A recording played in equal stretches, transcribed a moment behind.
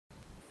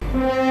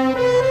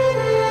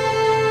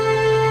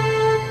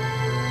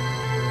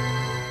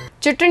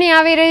ચૂંટણી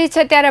આવી રહી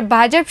છે ત્યારે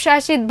ભાજપ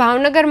શાસિત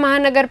ભાવનગર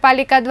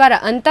મહાનગરપાલિકા દ્વારા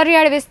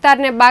અંતરિયાળ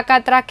વિસ્તારને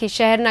બાકાત રાખી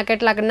શહેરના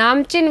કેટલાક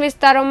નામચીન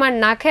વિસ્તારોમાં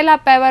નાખેલા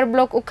પેવર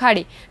બ્લોક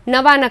ઉખાડી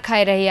નવા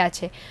નખાઈ રહ્યા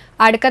છે।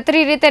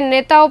 આડકતરી રીતે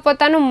નેતાઓ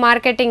પોતાનું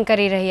માર્કેટિંગ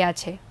કરી રહ્યા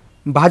છે।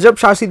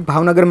 ભાજપ શાસિત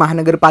ભાવનગર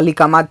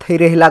મહાનગરપાલિકામાં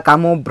થઈ રહેલા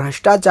કામો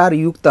ભ્રષ્ટાચાર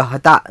યુક્ત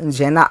હતા,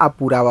 જેના આ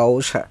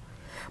પુરાવાઓ છે।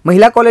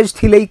 મહિલા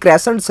કોલેજથી લઈ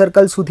ક્રેસન્ટ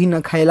સર્કલ સુધી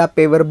નખાયેલા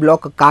પેવર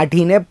બ્લોક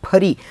કાઢીને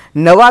ફરી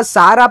નવા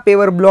સારા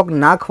પેવર બ્લોક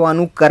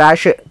નાખવાનું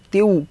કરાશે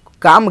તેવું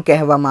કામ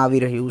કહેવામાં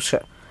આવી રહ્યું છે।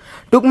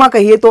 ટૂંકમાં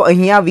કહીએ તો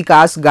અહીંયા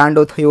વિકાસ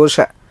ગાંડો થયો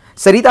છે।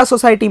 સરિતા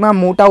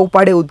સોસાયટીમાં મોટા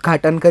ઉપાડે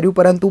ઉદ્ઘાટન કર્યું,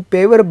 પરંતુ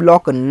પેવર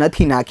બ્લોક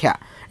નથી નાખ્યા,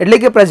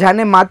 એટલે કે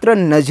પ્રજાને માત્ર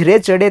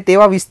નજરે ચડે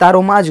તેવા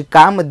વિસ્તારોમાં જ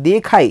કામ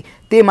દેખાય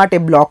તે માટે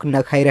બ્લોક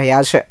નખાઈ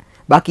રહ્યા છે।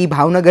 બાકી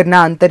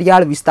ભાવનગરના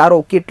અંતરિયાળ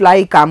વિસ્તારો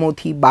કેટલાય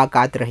કામોથી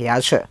બાકાત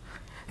રહ્યા છે।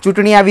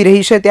 ચૂંટણી આવી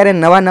રહી છે ત્યારે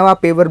નવા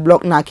પેવર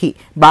બ્લોક નાખી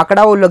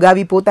બાકડાઓ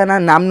લગાવી પોતાના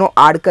નામનો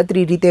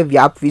આડકતરી રીતે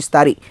વ્યાપ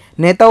વિસ્તારી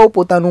નેતાઓ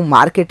પોતાનું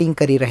માર્કેટિંગ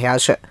કરી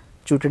રહ્યા છે।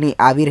 ચૂંટણી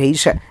આવી રહી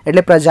છે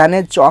એટલે પ્રજાને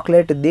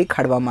ચોકલેટ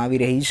દેખાડવામાં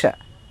આવી રહી છે।